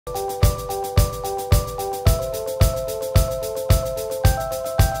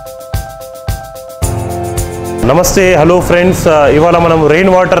నమస్తే hello friends ఇవాళ మనం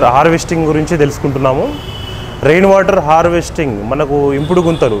రెయిన్ వాటర్ హార్వెస్టింగ్ గురించి తెలుసుకుంటున్నాము. రెయిన్ వాటర్ హార్వెస్టింగ్ మనకు ఇంపుడు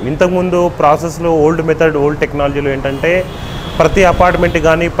గుంతలు ఇంతకుముందు ప్రాసెస్లో ఓల్డ్ మెథడ్ ఓల్డ్ టెక్నాలజీలో ఏంటంటే ప్రతి అపార్ట్మెంట్కి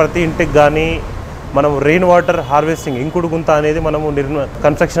కానీ ప్రతి ఇంటికి కానీ మనం రెయిన్ వాటర్ హార్వెస్టింగ్ ఇంకుడు గుంత అనేది మనము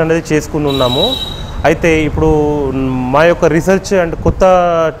కన్స్ట్రక్షన్ అనేది చేసుకుని ఉన్నాము. అయితే ఇప్పుడు మా యొక్క రీసెర్చ్ అండ్ కొత్త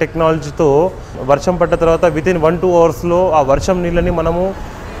టెక్నాలజీతో వర్షం పడ్డ తర్వాత వితిన్ 1-2 అవర్స్లో ఆ వర్షం నీళ్ళని మనము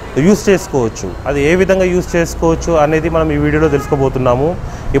యూస్ చేసుకోవచ్చు. అది ఏ విధంగా యూస్ చేసుకోవచ్చు అనేది మనం ఈ వీడియోలో తెలుసుకోబోతున్నాము.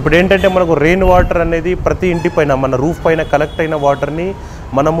 ఇప్పుడు ఏంటంటే మనకు రెయిన్ వాటర్ అనేది ప్రతి ఇంటి పైన మన రూఫ్ పైన కలెక్ట్ అయిన వాటర్ని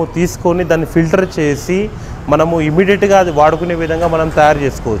మనము తీసుకొని దాన్ని ఫిల్టర్ చేసి మనము ఇమీడియట్గా అది వాడుకునే విధంగా మనం తయారు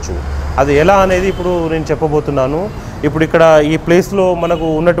చేసుకోవచ్చు. అది ఎలా అనేది ఇప్పుడు నేను చెప్పబోతున్నాను. ఇప్పుడు ఇక్కడ ఈ ప్లేస్లో మనకు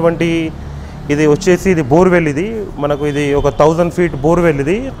ఉన్నటువంటి ఇది వచ్చేసి ఇది బోర్వెల్. ఇది మనకు ఇది ఒక 1000 ఫీట్ బోర్వెల్.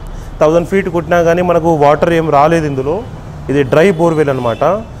 ఇది 1000 ఫీట్ కొట్టినా కానీ మనకు వాటర్ ఏం రాలేదు ఇందులో. ఇది డ్రై బోర్వెల్ అనమాట.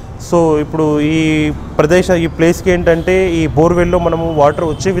 సో ఇప్పుడు ఈ ప్లేస్కి ఏంటంటే ఈ బోర్వెల్లో మనము వాటర్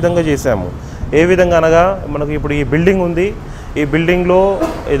వచ్చే విధంగా చేసాము. ఏ విధంగా అనగా మనకు ఇప్పుడు ఈ బిల్డింగ్ ఉంది. ఈ బిల్డింగ్లో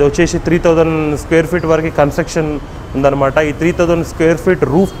ఇది వచ్చేసి 3000 స్క్వేర్ ఫీట్ వరకు కన్స్ట్రక్షన్ ఉందన్నమాట. ఈ 3000 స్క్వేర్ ఫీట్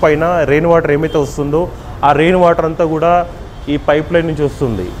రూఫ్ పైన రెయిన్ వాటర్ ఏమైతే వస్తుందో ఆ రెయిన్ వాటర్ అంతా కూడా ఈ పైప్ లైన్ నుంచి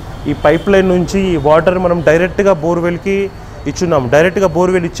వస్తుంది. ఈ పైప్ లైన్ నుంచి ఈ వాటర్ మనం డైరెక్ట్గా బోర్వెల్కి ఇచ్చున్నాము. డైరెక్ట్గా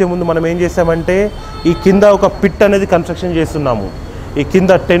బోర్వెల్ ఇచ్చే ముందు మనం ఏం చేసామంటే ఈ కింద ఒక పిట్ అనేది కన్స్ట్రక్షన్ చేస్తున్నాము. ఈ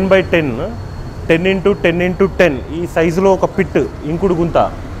కింద 10x10 10x10 ఈ సైజులో ఒక పిట్ ఇంకుడు గుంత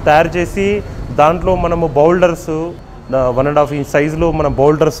తయారు చేసి దాంట్లో మనము బౌల్డర్స్ 1.5 ఇంచ్ సైజులో మన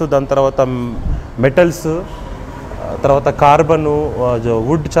బౌల్డర్స్, దాని తర్వాత మెటల్స్, తర్వాత carbon,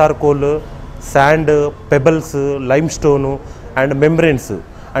 would charcoal, sand, pebbles, lime stone and membranes.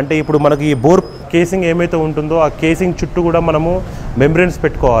 అంటే ఇప్పుడు మనకి ఈ బోర్ కేసింగ్ ఏమైతే ఉంటుందో ఆ కేసింగ్ చుట్టూ కూడా మనము మెంబ్రెన్స్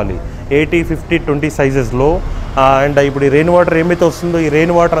పెట్టుకోవాలి 80, 50, 20 సైజెస్లో. అండ్ ఇప్పుడు ఈ రెయిన్ వాటర్ ఏమైతే వస్తుందో ఈ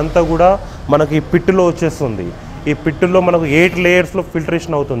రెయిన్ వాటర్ అంతా కూడా మనకి ఈ పిట్టులో వచ్చేస్తుంది. ఈ పిట్టుల్లో మనకు 8 లేయర్స్లో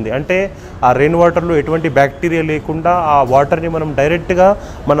ఫిల్టరేషన్ అవుతుంది. అంటే ఆ రెయిన్ వాటర్లో ఎటువంటి బ్యాక్టీరియా లేకుండా ఆ వాటర్ని మనం డైరెక్ట్గా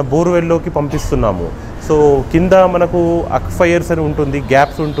మన బోర్వెల్లోకి పంపిస్తున్నాము. సో కింద మనకు అక్ఫైర్స్ అని ఉంటుంది,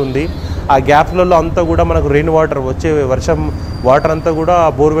 గ్యాప్స్ ఉంటుంది. ఆ గ్యాప్లలో అంతా కూడా మనకు రెయిన్ వాటర్ వచ్చే వర్షం వాటర్ అంతా కూడా ఆ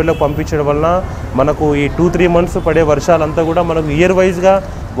బోర్వెల్లో పంపించడం వలన మనకు ఈ 2-3 మంత్స్ పడే వర్షాలంతా కూడా మనకు ఇయర్ వైజ్గా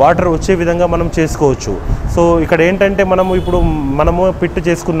వాటర్ వచ్చే విధంగా మనం చేసుకోవచ్చు. సో ఇక్కడ ఏంటంటే మనము పిట్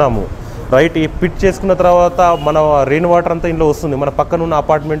చేసుకున్నాము, రైట్. ఈ పిట్ చేసుకున్న తర్వాత మన రెయిన్ వాటర్ అంతా ఇంట్లో వస్తుంది. మన పక్కన ఉన్న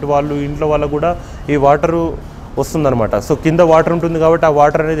అపార్ట్మెంట్ వాళ్ళు ఇంట్లో వాళ్ళకు కూడా ఈ వాటరు వస్తుందన్నమాట. సో కింద వాటర్ ఉంటుంది కాబట్టి ఆ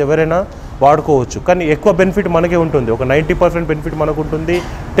వాటర్ అనేది ఎవరైనా వాడుకోవచ్చు. కానీ ఎక్కువ బెనిఫిట్ మనకే ఉంటుంది. ఒక 90% బెనిఫిట్ మనకు ఉంటుంది,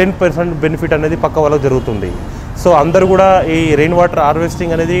 10% బెనిఫిట్ అనేది పక్క వాళ్ళకు జరుగుతుంది. సో అందరూ కూడా ఈ రెయిన్ వాటర్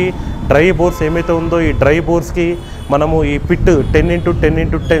హార్వెస్టింగ్ అనేది డ్రై బోర్స్ ఏమైతే ఉందో ఈ డ్రై బోర్స్కి మనము ఈ పిట్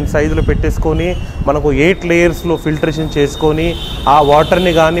 10x10 సైజులో పెట్టేసుకొని మనకు 8 లేయర్స్లో ఫిల్టరేషన్ చేసుకొని ఆ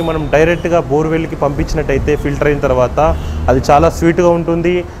వాటర్ని కానీ మనం డైరెక్ట్గా బోర్వెల్కి పంపించినట్టయితే ఫిల్టర్ అయిన తర్వాత అది చాలా స్వీట్గా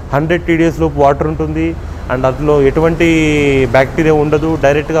ఉంటుంది. 100 TDS లోపు వాటర్ ఉంటుంది అండ్ అందులో ఎటువంటి బ్యాక్టీరియా ఉండదు.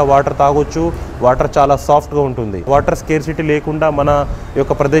 డైరెక్ట్గా వాటర్ తాగొచ్చు. వాటర్ చాలా సాఫ్ట్గా ఉంటుంది. వాటర్ స్కేర్సిటీ లేకుండా మన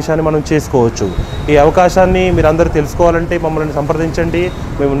యొక్క ప్రదేశాన్ని మనం చేసుకోవచ్చు. ఈ అవకాశాన్ని మీరు అందరూ తెలుసుకోవాలంటే మమ్మల్ని సంప్రదించండి.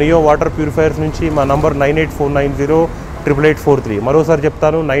 మేము నియో వాటర్ ప్యూరిఫైర్స్ నుంచి మా నంబర్ 9849088843. మరోసారి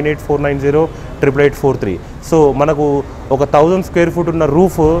చెప్తాను, 9849088843. సో మనకు ఒక 1000 స్క్వేర్ ఫీట్ ఉన్న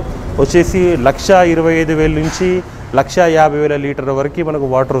రూఫ్ వచ్చేసి 1,25,000 నుంచి 1,50,000 లీటర్ల వరకు మనకు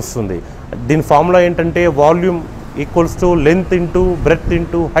వాటర్ వస్తుంది. దీని ఫార్ములా ఏంటంటే volume equals to length into breath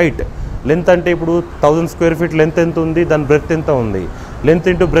into height. Length అంటే ఇప్పుడు 1000 స్క్వేర్ ఫీట్ లెంత్ ఎంత ఉంది, దాని బ్రెత్ ఎంత ఉంది. Length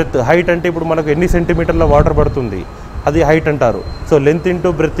into breath. హైట్ అంటే ఇప్పుడు మనకు ఎన్ని సెంటీమీటర్ల వాటర్ పడుతుంది అది హైట్ అంటారు. So length into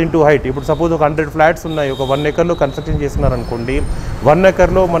breath into height. ఇప్పుడు సపోజ్ ఒక 100 ఫ్లాట్స్ ఉన్నాయి, ఒక 1 ఎకర్లో కన్స్ట్రక్షన్ చేస్తున్నారనుకోండి. 1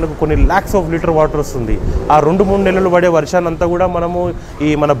 ఎకర్లో మనకు కొన్ని lakhs of లీటర్ వాటర్ వస్తుంది. ఆ 2-3 నెలలు పడే వర్షానంతా కూడా మనము ఈ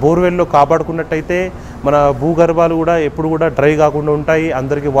మన బోర్వెల్లో కాపాడుకున్నట్టయితే మన భూగర్భాలు కూడా ఎప్పుడు కూడా డ్రై కాకుండా ఉంటాయి.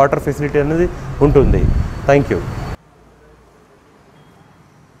 అందరికీ వాటర్ ఫెసిలిటీ అనేది ఉంటుంది. Thank you.